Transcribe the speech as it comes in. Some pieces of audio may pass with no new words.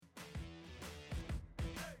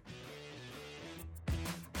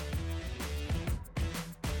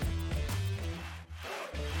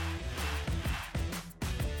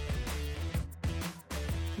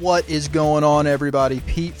What is going on, everybody?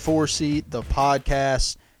 Pete Forsey, the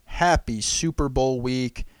podcast. Happy Super Bowl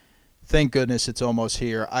week. Thank goodness it's almost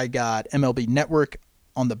here. I got MLB Network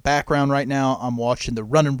on the background right now. I'm watching the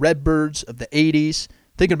running Redbirds of the 80s,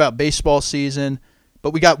 thinking about baseball season. But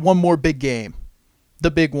we got one more big game. The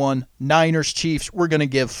big one, Niners-Chiefs. We're going to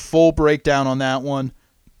give full breakdown on that one.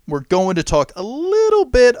 We're going to talk a little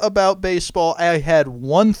bit about baseball. I had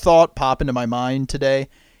one thought pop into my mind today,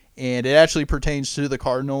 and it actually pertains to the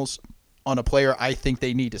Cardinals on a player I think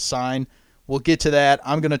they need to sign. We'll get to that.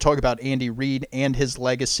 I'm going to talk about Andy Reid and his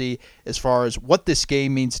legacy as far as what this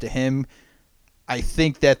game means to him. I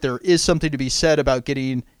think that there is something to be said about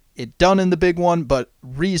getting it done in the big one, but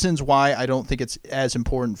reasons why I don't think it's as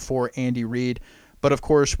important for Andy Reid. But, of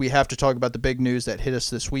course, we have to talk about the big news that hit us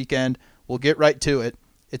this weekend. We'll get right to it.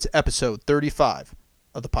 It's episode 35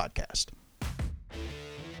 of the podcast.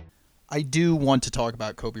 I do want to talk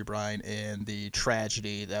about Kobe Bryant and the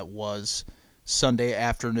tragedy that was Sunday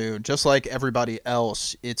afternoon. Just like everybody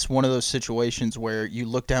else, it's one of those situations where you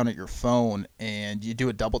look down at your phone and you do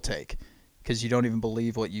a double take because you don't even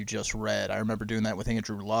believe what you just read. I remember doing that with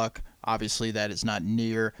Andrew Luck. Obviously, that is not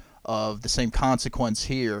near of the same consequence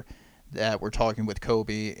here that we're talking with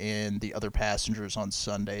Kobe and the other passengers on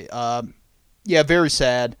Sunday. Yeah, very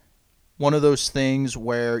sad. One of those things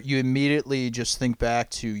where you immediately just think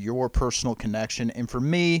back to your personal connection. And for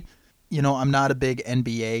me, I'm not a big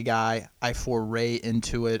NBA guy. I foray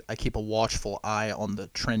into it. I keep a watchful eye on the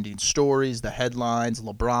trending stories, the headlines,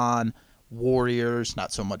 LeBron, Warriors,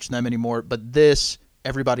 not so much them anymore. But this,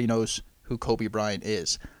 everybody knows who Kobe Bryant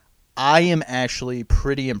is. I am actually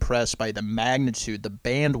pretty impressed by the magnitude, the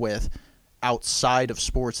bandwidth outside of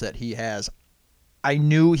sports that he has. I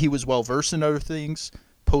knew he was well-versed in other things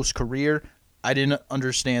post-career. I didn't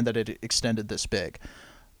understand that it extended this big.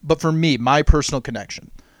 But for me, my personal connection,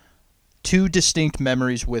 two distinct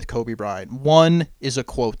memories with Kobe Bryant. One is a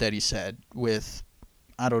quote that he said with,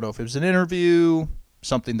 I don't know if it was an interview,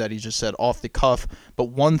 something that he just said off the cuff, but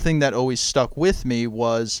one thing that always stuck with me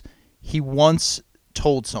was he once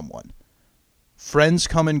told someone, friends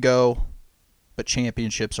come and go, but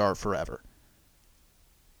championships are forever.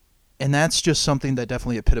 And that's just something that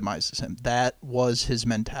definitely epitomizes him. That was his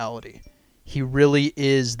mentality. He really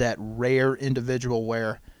is that rare individual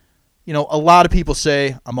where, a lot of people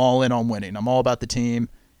say, I'm all in on winning. I'm all about the team.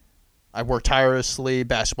 I work tirelessly.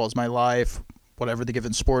 Basketball is my life. Whatever the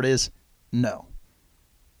given sport is. No.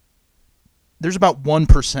 There's about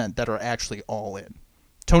 1% that are actually all in.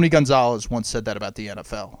 Tony Gonzalez once said that about the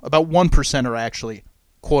NFL. About 1% are actually,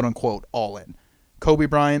 quote-unquote, all in. Kobe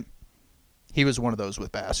Bryant, he was one of those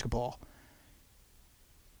with basketball.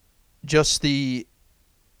 Just the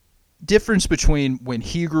difference between when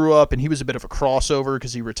he grew up, and he was a bit of a crossover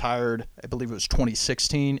because he retired, I believe it was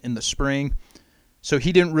 2016 in the spring. So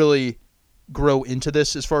he didn't really grow into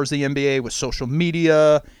this as far as the NBA with social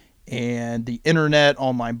media and the internet,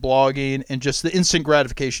 online blogging, and just the instant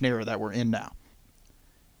gratification era that we're in now.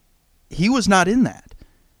 He was not in that.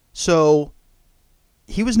 So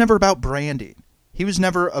he was never about branding. He was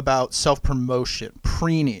never about self-promotion,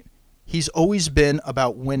 preening. He's always been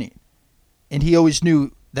about winning. And he always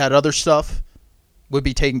knew that other stuff would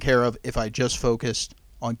be taken care of if I just focused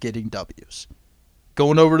on getting W's.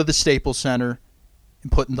 Going over to the Staples Center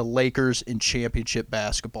and putting the Lakers in championship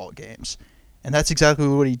basketball games. And that's exactly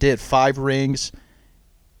what he did. 5 rings.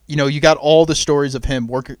 You got all the stories of him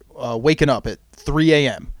waking up at 3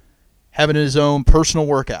 a.m., having his own personal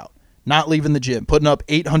workout, not leaving the gym, putting up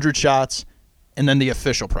 800 shots, and then the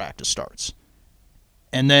official practice starts.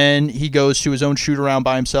 And then he goes to his own shoot-around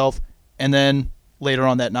by himself, and then later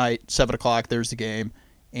on that night, 7 o'clock, there's the game,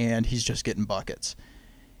 and he's just getting buckets.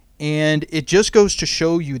 And it just goes to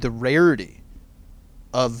show you the rarity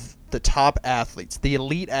of the top athletes, the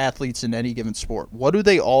elite athletes in any given sport. What do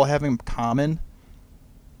they all have in common?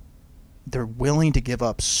 They're willing to give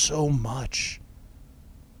up so much.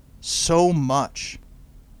 So much.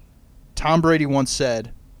 Tom Brady once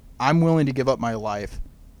said, I'm willing to give up my life.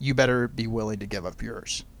 You better be willing to give up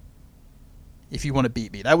yours if you want to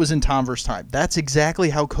beat me. That was in Tom vs. Time. That's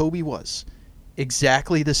exactly how Kobe was.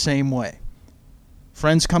 Exactly the same way.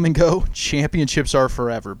 Friends come and go. Championships are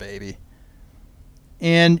forever, baby.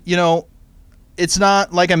 And, it's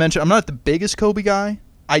not, like I mentioned, I'm not the biggest Kobe guy.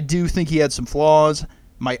 I do think he had some flaws.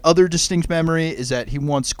 My other distinct memory is that he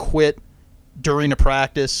once quit during a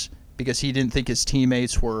practice because he didn't think his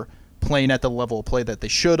teammates were playing at the level of play that they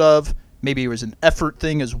should have. Maybe it was an effort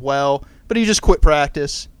thing as well. But he just quit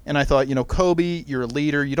practice. And I thought, Kobe, you're a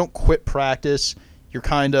leader. You don't quit practice. You're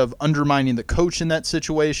kind of undermining the coach in that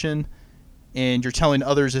situation. and you're telling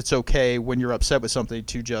others it's okay when you're upset with something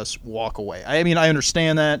to just walk away. I mean, I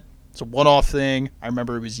understand that. It's a one-off thing. I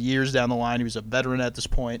remember it was years down the line. He was a veteran at this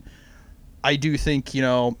point. I do think,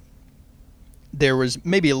 there was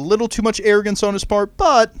maybe a little too much arrogance on his part,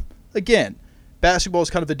 but again, basketball is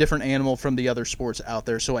kind of a different animal from the other sports out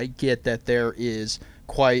there, so I get that there is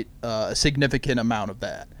quite a significant amount of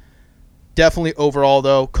that. Definitely overall,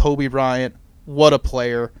 though, Kobe Bryant, what a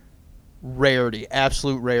player. Rarity,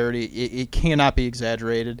 absolute rarity. It cannot be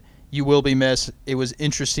exaggerated. You will be missed. It was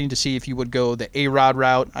interesting to see if you would go the A-Rod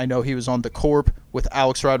route. I know he was on the Corp with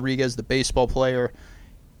Alex Rodriguez, the baseball player.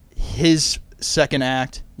 His second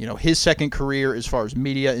act, his second career as far as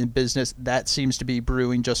media and business, that seems to be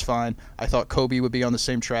brewing just fine. I thought Kobe would be on the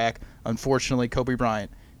same track. Unfortunately, Kobe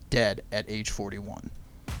Bryant, dead at age 41.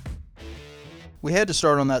 We had to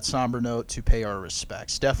start on that somber note to pay our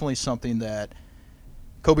respects. Definitely something that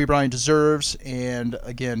Kobe Bryant deserves, and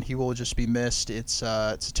again, he will just be missed. It's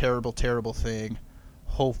a terrible, terrible thing.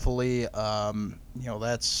 Hopefully,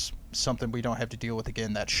 that's something we don't have to deal with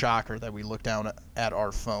again, that shocker that we look down at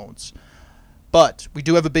our phones. But we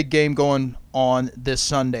do have a big game going on this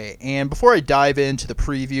Sunday. And before I dive into the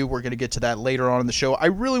preview, we're going to get to that later on in the show. I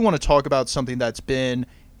really want to talk about something that's been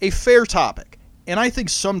a fair topic. And I think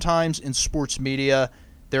sometimes in sports media,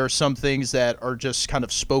 there are some things that are just kind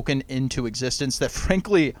of spoken into existence that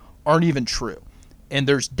frankly aren't even true. And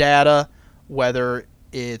there's data, whether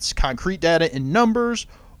it's concrete data in numbers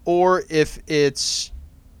or if it's,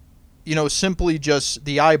 simply just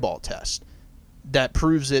the eyeball test that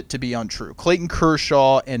proves it to be untrue. Clayton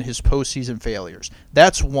Kershaw and his postseason failures.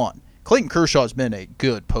 That's one. Clayton Kershaw has been a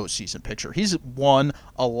good postseason pitcher. He's won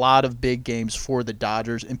a lot of big games for the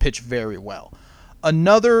Dodgers and pitched very well.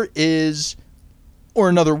 Another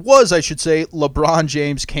was, I should say, LeBron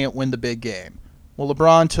James can't win the big game. Well,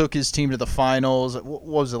 LeBron took his team to the finals. What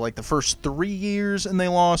was it, like the first 3 years and they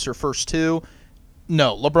lost, or first 2?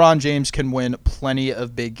 No, LeBron James can win plenty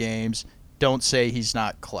of big games. Don't say he's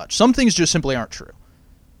not clutch. Some things just simply aren't true.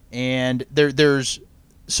 And there's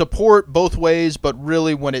support both ways, but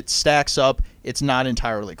really when it stacks up, it's not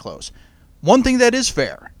entirely close. One thing that is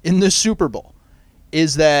fair in this Super Bowl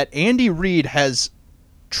is that Andy Reid has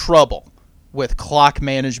trouble with clock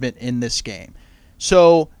management in this game.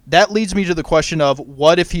 So that leads me to the question of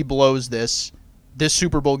what if he blows this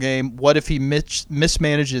Super Bowl game? What if he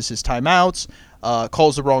mismanages his timeouts,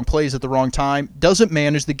 calls the wrong plays at the wrong time, doesn't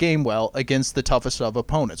manage the game well against the toughest of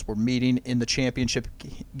opponents? We're meeting in the championship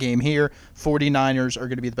game here. 49ers are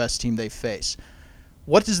going to be the best team they face.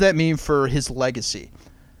 What does that mean for his legacy?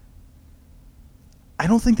 I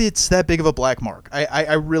don't think that it's that big of a black mark.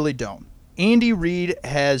 I really don't. Andy Reid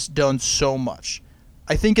has done so much.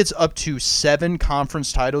 I think it's up to 7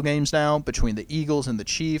 conference title games now between the Eagles and the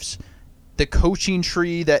Chiefs. The coaching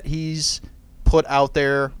tree that he's put out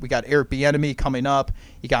there, we got Eric Bieniemy coming up.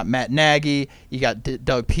 You got Matt Nagy. You got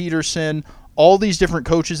Doug Peterson. All these different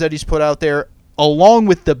coaches that he's put out there, along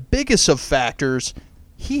with the biggest of factors,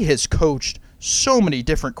 he has coached so many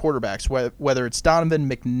different quarterbacks, whether it's Donovan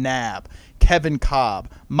McNabb, Kevin Cobb,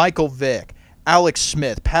 Michael Vick, Alex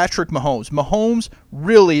Smith, Patrick Mahomes. Mahomes,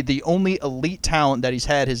 really the only elite talent that he's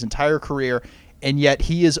had his entire career, and yet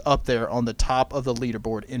he is up there on the top of the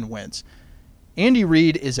leaderboard in wins. Andy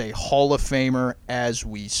Reid is a Hall of Famer as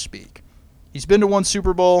we speak. He's been to 1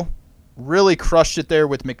 Super Bowl, really crushed it there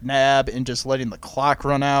with McNabb and just letting the clock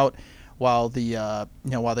run out while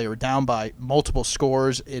while they were down by multiple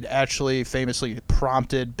scores. It actually famously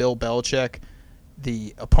prompted Bill Belichick,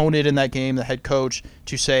 the opponent in that game, the head coach,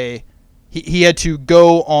 to say he had to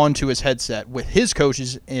go onto his headset with his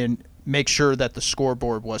coaches and make sure that the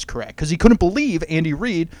scoreboard was correct because he couldn't believe Andy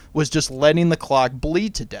Reid was just letting the clock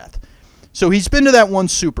bleed to death. So he's been to that 1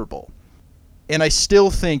 Super Bowl, and I still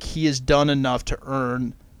think he has done enough to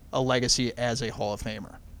earn a legacy as a Hall of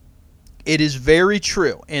Famer. It is very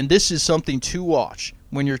true, and this is something to watch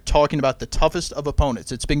when you're talking about the toughest of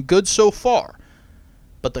opponents. It's been good so far,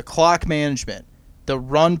 but the clock management, the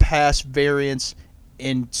run-pass variance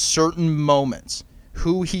in certain moments,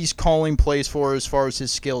 who he's calling plays for as far as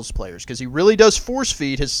his skills players, because he really does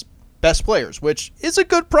force-feed his best players, which is a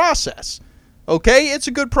good process. Okay, it's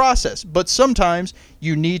a good process, but sometimes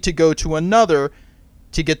you need to go to another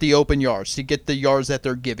to get the open yards, to get the yards that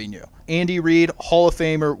they're giving you. Andy Reid, Hall of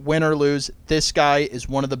Famer, win or lose, this guy is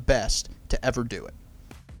one of the best to ever do it.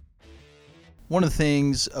 One of the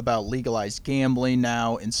things about legalized gambling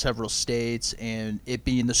now in several states and it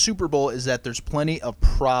being the Super Bowl is that there's plenty of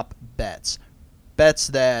prop bets. Bets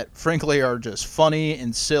that, frankly, are just funny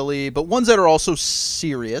and silly, but ones that are also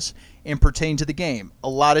serious and pertain to the game, a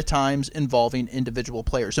lot of times involving individual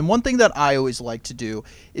players. And one thing that I always like to do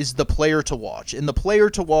is the player to watch. And the player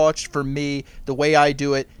to watch, for me, the way I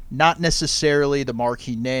do it, not necessarily the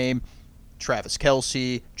marquee name, Travis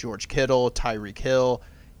Kelce, George Kittle, Tyreek Hill,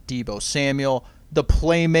 Deebo Samuel, the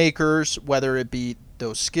playmakers, whether it be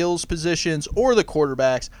those skills positions or the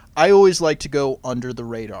quarterbacks, I always like to go under the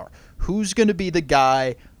radar. Who's going to be the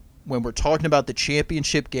guy when we're talking about the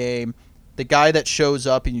championship game, the guy that shows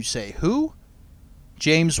up and you say, who?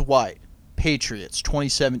 James White, Patriots,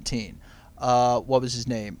 2017. What was his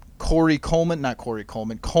name? Coleman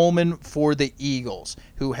for the Eagles,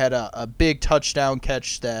 who had a big touchdown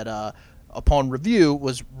catch that upon review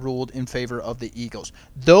was ruled in favor of the Eagles.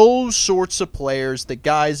 Those sorts of players, the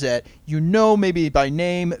guys that you know maybe by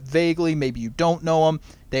name, vaguely, maybe you don't know them,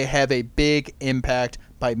 they have a big impact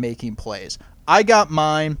by making plays. I got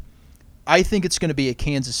mine. I think it's going to be a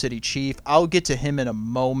Kansas City Chief. I'll get to him in a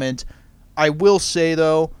moment. I will say,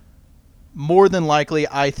 though, more than likely,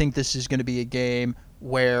 I think this is going to be a game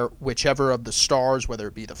where whichever of the stars, whether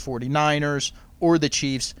it be the 49ers or the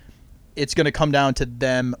Chiefs, it's going to come down to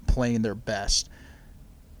them playing their best.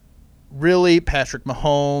 Really, Patrick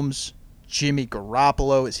Mahomes, Jimmy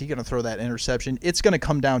Garoppolo, is he going to throw that interception? It's going to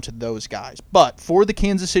come down to those guys. But for the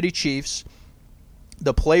Kansas City Chiefs,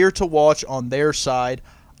 the player to watch on their side,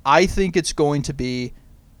 I think it's going to be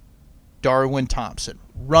Darwin Thompson,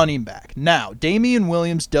 running back. Now, Damian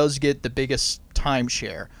Williams does get the biggest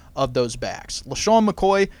timeshare of those backs. LaShawn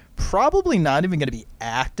McCoy, probably not even going to be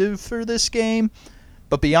active for this game.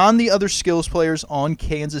 But beyond the other skills players on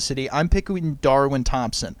Kansas City, I'm picking Darwin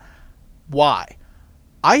Thompson. Why?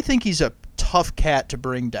 I think he's a tough cat to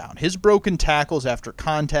bring down. His broken tackles after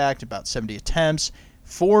contact, about 70 attempts,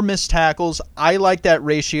 4 missed tackles. I like that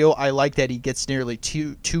ratio. I like that he gets nearly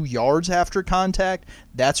 2 yards after contact.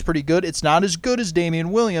 That's pretty good. It's not as good as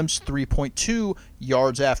Damian Williams, 3.2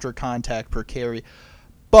 yards after contact per carry.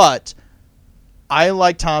 But I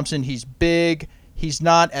like Thompson. He's big. He's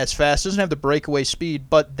not as fast, doesn't have the breakaway speed,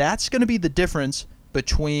 but that's going to be the difference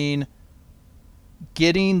between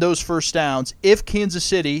getting those first downs if Kansas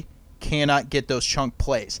City cannot get those chunk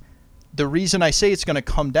plays. The reason I say it's going to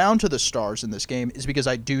come down to the stars in this game is because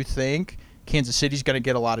I do think Kansas City's going to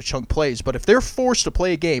get a lot of chunk plays. But if they're forced to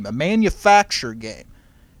play a game, a manufactured game,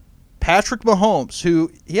 Patrick Mahomes,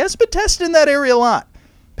 who he hasn't been tested in that area a lot.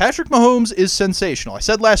 Patrick Mahomes is sensational. I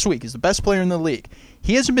said last week he's the best player in the league.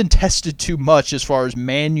 He hasn't been tested too much as far as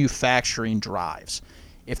manufacturing drives.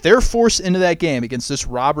 If they're forced into that game against this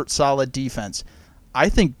Robert Saleh defense, I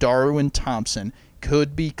think Darwin Thompson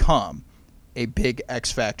could become a big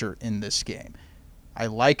X factor in this game. I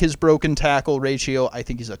like his broken tackle ratio. I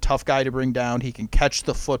think he's a tough guy to bring down. He can catch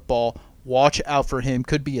the football. Watch out for him.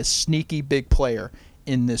 Could be a sneaky big player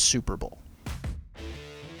in this Super Bowl.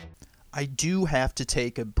 I do have to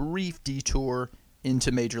take a brief detour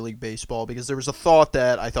into Major League Baseball because there was a thought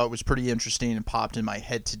that I thought was pretty interesting and popped in my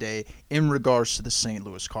head today in regards to the St.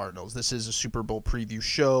 Louis Cardinals. This is a Super Bowl preview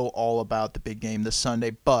show all about the big game this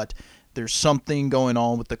Sunday, but there's something going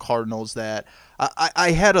on with the Cardinals that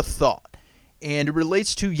I had a thought, and it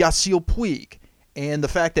relates to Yasiel Puig and the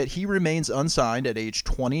fact that he remains unsigned at age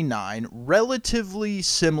 29, relatively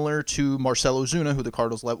similar to Marcell Ozuna, who the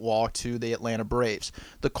Cardinals let walk to the Atlanta Braves.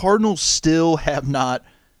 The Cardinals still have not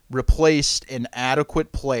replaced an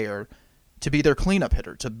adequate player to be their cleanup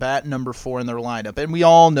hitter, to bat number 4 in their lineup. And we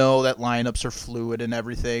all know that lineups are fluid and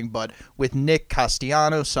everything, but with Nick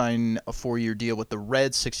Castellanos signing a 4-year deal with the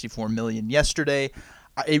Reds, $64 million yesterday,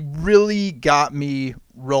 it really got me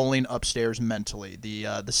rolling upstairs mentally.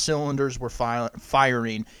 The cylinders were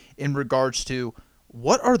firing in regards to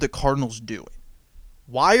what are the Cardinals doing?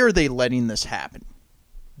 Why are they letting this happen?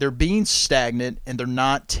 They're being stagnant, and they're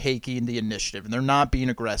not taking the initiative, and they're not being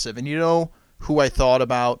aggressive. And you know who I thought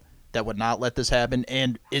about that would not let this happen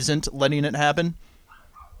and isn't letting it happen?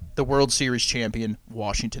 The World Series champion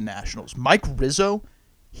Washington Nationals. Mike Rizzo,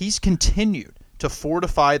 he's continued to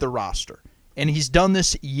fortify the roster, and he's done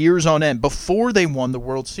this years on end before they won the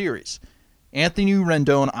World Series. Anthony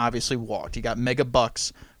Rendon obviously walked. He got mega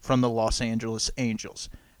bucks from the Los Angeles Angels.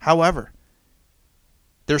 However,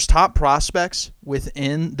 there's top prospects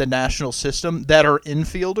within the national system that are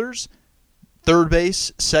infielders, third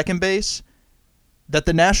base, second base, that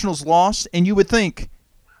the Nationals lost, and you would think,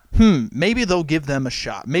 maybe they'll give them a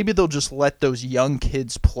shot. Maybe they'll just let those young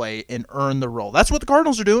kids play and earn the role. That's what the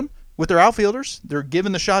Cardinals are doing with their outfielders. They're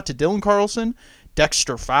giving the shot to Dylan Carlson,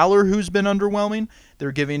 Dexter Fowler, who's been underwhelming.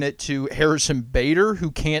 They're giving it to Harrison Bader,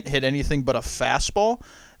 who can't hit anything but a fastball.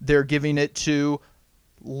 They're giving it to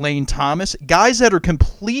Lane Thomas, guys that are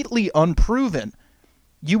completely unproven,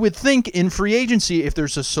 You would think in free agency, if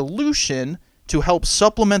there's a solution to help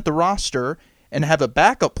supplement the roster and have a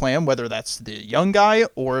backup plan, whether that's the young guy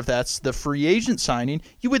or if that's the free agent signing,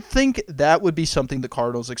 you would think that would be something the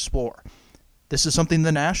Cardinals explore. This is something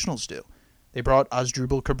the Nationals do. They brought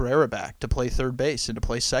Asdrubal Cabrera back to play third base and to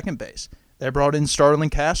play second base. They brought in Starlin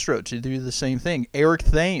Castro to do the same thing. Eric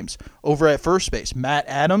Thames over at first base. Matt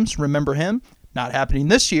Adams, remember him? Not happening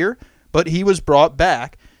this year, but he was brought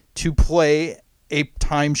back to play a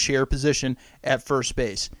timeshare position at first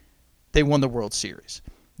base. They won the World Series.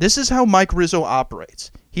 This is how Mike Rizzo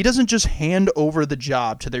operates. He doesn't just hand over the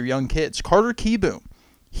job to their young kids. Carter Kieboom,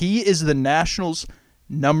 he is the Nationals'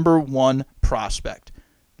 number one prospect.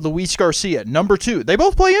 Luis Garcia, number two. They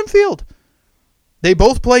both play infield.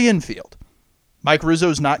 Mike Rizzo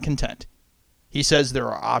is not content. He says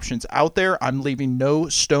there are options out there. I'm leaving no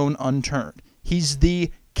stone unturned. He's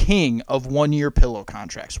the king of one-year pillow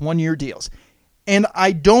contracts, one-year deals. And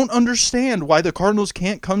I don't understand why the Cardinals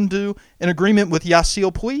can't come to an agreement with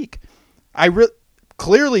Yasiel Puig.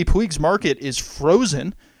 Clearly, Puig's market is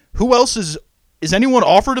frozen. Who else is anyone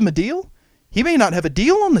offered him a deal? He may not have a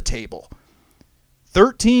deal on the table.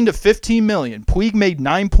 13 to 15 million. Puig made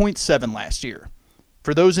 9.7 last year.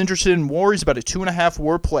 For those interested in WAR, he's about a 2.5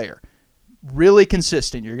 WAR player. Really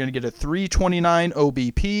consistent. You're going to get a 329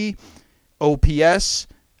 OBP, OPS,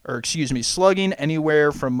 slugging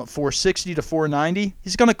anywhere from 460 to 490.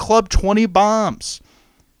 He's going to club 20 bombs.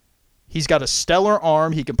 He's got a stellar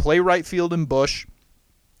arm. He can play right field and Bush.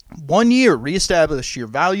 1 year, reestablish your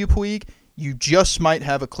value, Puig. You just might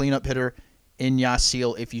have a cleanup hitter in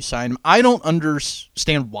Yasiel if you sign him. I don't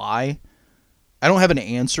understand why. I don't have an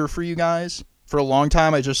answer for you guys. For a long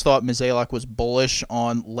time, I just thought Mozeliak was bullish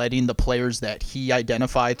on letting the players that he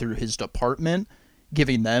identified through his department,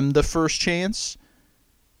 giving them the first chance.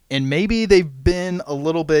 And maybe they've been a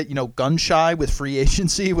little bit, gun-shy with free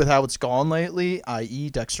agency with how it's gone lately, i.e.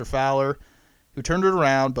 Dexter Fowler, who turned it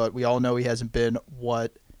around, but we all know he hasn't been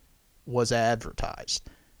what was advertised.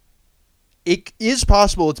 It is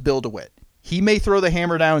possible it's Bill DeWitt. He may throw the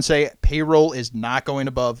hammer down and say payroll is not going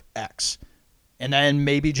above X. And then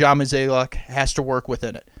maybe John Mozeliak has to work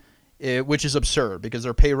within it, which is absurd because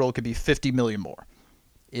their payroll could be $50 million more.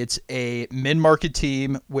 It's a mid-market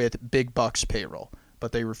team with big bucks payroll,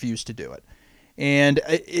 but they refuse to do it. And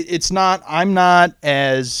I'm not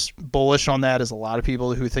as bullish on that as a lot of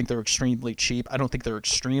people who think they're extremely cheap. I don't think they're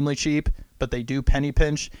extremely cheap, but they do penny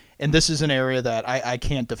pinch. And this is an area that I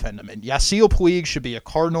can't defend them in. Yasiel Puig should be a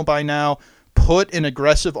Cardinal by now. Put an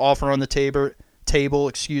aggressive offer on the table,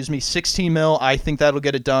 16 mil. I think that'll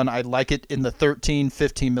get it done. I'd like it in the 13,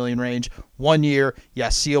 15 million range. 1 year,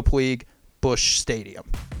 Yasiel Puig, Busch Stadium.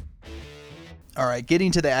 All right,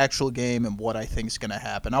 getting to the actual game and what I think is going to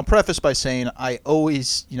happen. I'll preface by saying I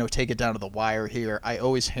always, take it down to the wire here. I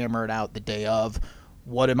always hammer it out the day of.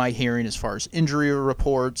 What am I hearing as far as injury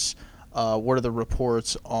reports? What are the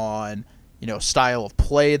reports on, style of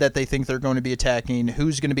play that they think they're going to be attacking?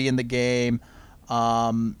 Who's going to be in the game?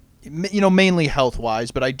 Mainly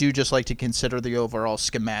health-wise, but I do just like to consider the overall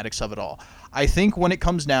schematics of it all. I think when it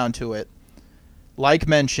comes down to it, like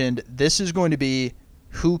mentioned, this is going to be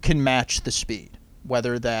who can match the speed,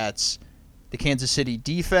 whether that's the Kansas City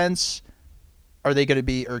defense,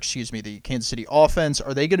 the Kansas City offense,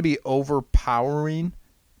 are they going to be overpowering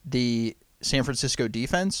the San Francisco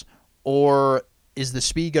defense, or is the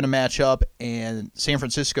speed going to match up and San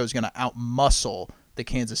Francisco is going to outmuscle the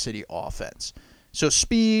Kansas City offense? So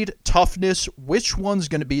speed, toughness, which one's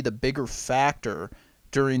going to be the bigger factor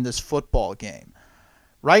during this football game?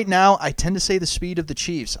 Right now, I tend to say the speed of the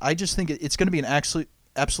Chiefs. I just think it's going to be an absolute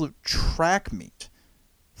track meet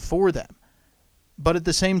for them. But at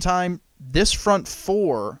the same time, this front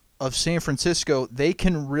four of San Francisco, they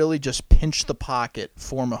can really just pinch the pocket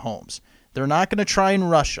for Mahomes. They're not going to try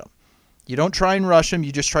and rush him. You don't try and rush him.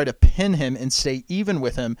 You just try to pin him and stay even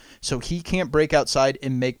with him so he can't break outside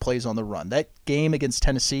and make plays on the run. That game against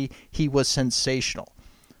Tennessee, he was sensational.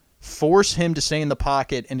 Force him to stay in the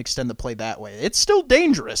pocket and extend the play that way. It's still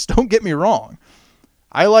dangerous, don't get me wrong.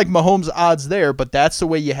 I like Mahomes' odds there, but that's the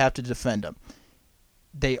way you have to defend him.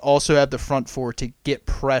 They also have the front four to get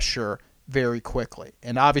pressure very quickly.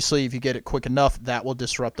 And obviously, if you get it quick enough, that will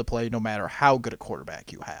disrupt the play no matter how good a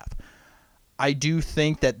quarterback you have. I do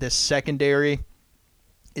think that this secondary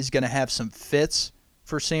is going to have some fits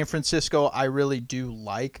for San Francisco. I really do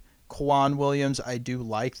like Kwan Williams. I do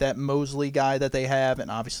like that Mosley guy that they have,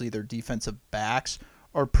 and obviously their defensive backs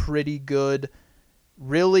are pretty good.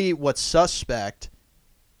 Really, what's suspect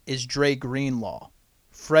is Dre Greenlaw,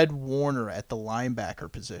 Fred Warner at the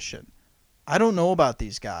linebacker position. I don't know about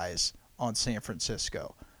these guys on San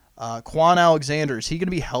Francisco. Quan Alexander, is he going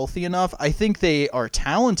to be healthy enough? I think they are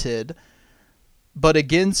talented, but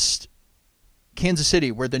against Kansas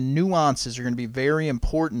City, where the nuances are going to be very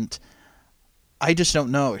important, I just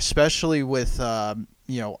don't know, especially with, I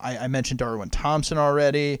mentioned Darwin Thompson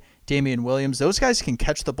already, Damian Williams. Those guys can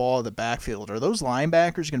catch the ball in the backfield. Are those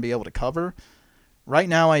linebackers going to be able to cover? Right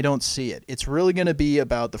now, I don't see it. It's really going to be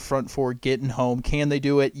about the front four getting home. Can they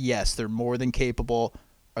do it? Yes, they're more than capable.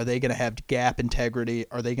 Are they going to have gap integrity?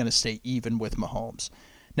 Are they going to stay even with Mahomes?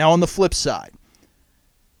 Now, on the flip side,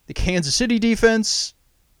 the Kansas City defense,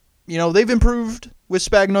 they've improved with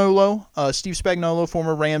Spagnuolo. Steve Spagnuolo,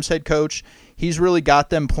 former Rams head coach, he's really got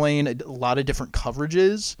them playing a lot of different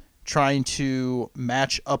coverages, trying to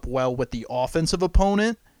match up well with the offensive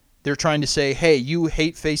opponent. They're trying to say, hey, you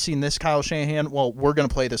hate facing this Kyle Shanahan? Well, we're going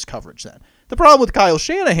to play this coverage then. The problem with Kyle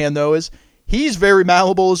Shanahan, though, is he's very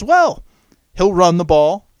malleable as well. He'll run the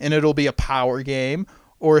ball, and it'll be a power game,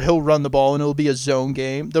 or he'll run the ball, and it'll be a zone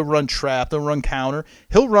game. They'll run trap. They'll run counter.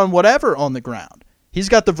 He'll run whatever on the ground. He's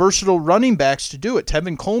got the versatile running backs to do it.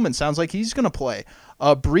 Tevin Coleman sounds like he's going to play.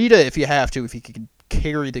 Breida, if you have to, if he can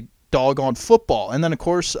carry the doggone football. And then, of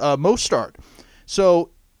course, Mostard.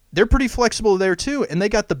 So they're pretty flexible there, too. And they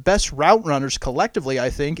got the best route runners collectively, I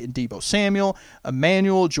think, in Deebo Samuel,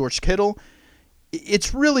 Emmanuel, George Kittle.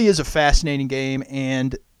 It really is a fascinating game.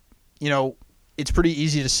 And, it's pretty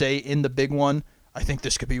easy to say in the big one, I think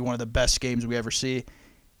this could be one of the best games we ever see.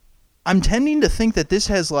 I'm tending to think that this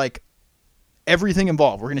has, everything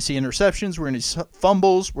involved. We're going to see interceptions. We're going to see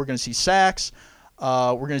fumbles. We're going to see sacks.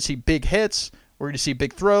 We're going to see big hits. We're going to see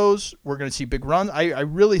big throws. We're going to see big runs. I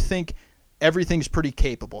really think everything's pretty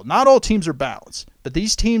capable. Not all teams are balanced, but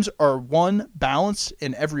these teams are one balanced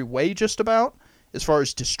in every way just about as far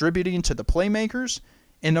as distributing to the playmakers.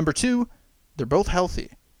 And number two, they're both healthy.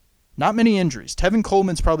 Not many injuries. Tevin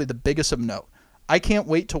Coleman's probably the biggest of note. I can't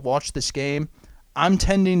wait to watch this game. I'm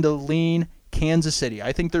tending to lean Kansas City.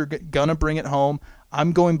 I think they're going to bring it home.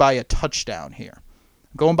 I'm going by a touchdown here.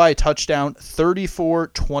 I'm going by a touchdown,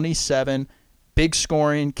 34-27. Big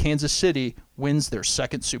scoring. Kansas City wins their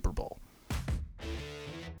second Super Bowl.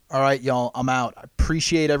 All right, y'all, I'm out. I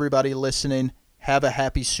appreciate everybody listening. Have a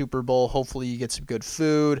happy Super Bowl. Hopefully you get some good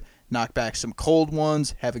food, knock back some cold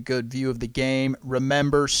ones, have a good view of the game.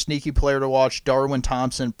 Remember, sneaky player to watch, Darwin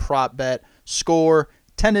Thompson, prop bet, score,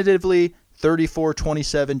 tentatively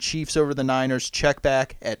 34-27, Chiefs over the Niners. Check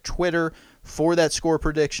back at Twitter for that score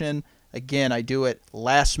prediction. Again, I do it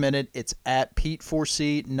last minute. It's at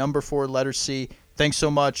Pete4C, number 4, letter C. Thanks so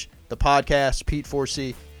much. The podcast,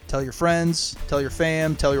 Pete4C. Tell your friends, tell your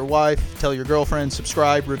fam, tell your wife, tell your girlfriend,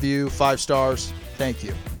 subscribe, review, 5 stars. Thank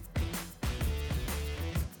you.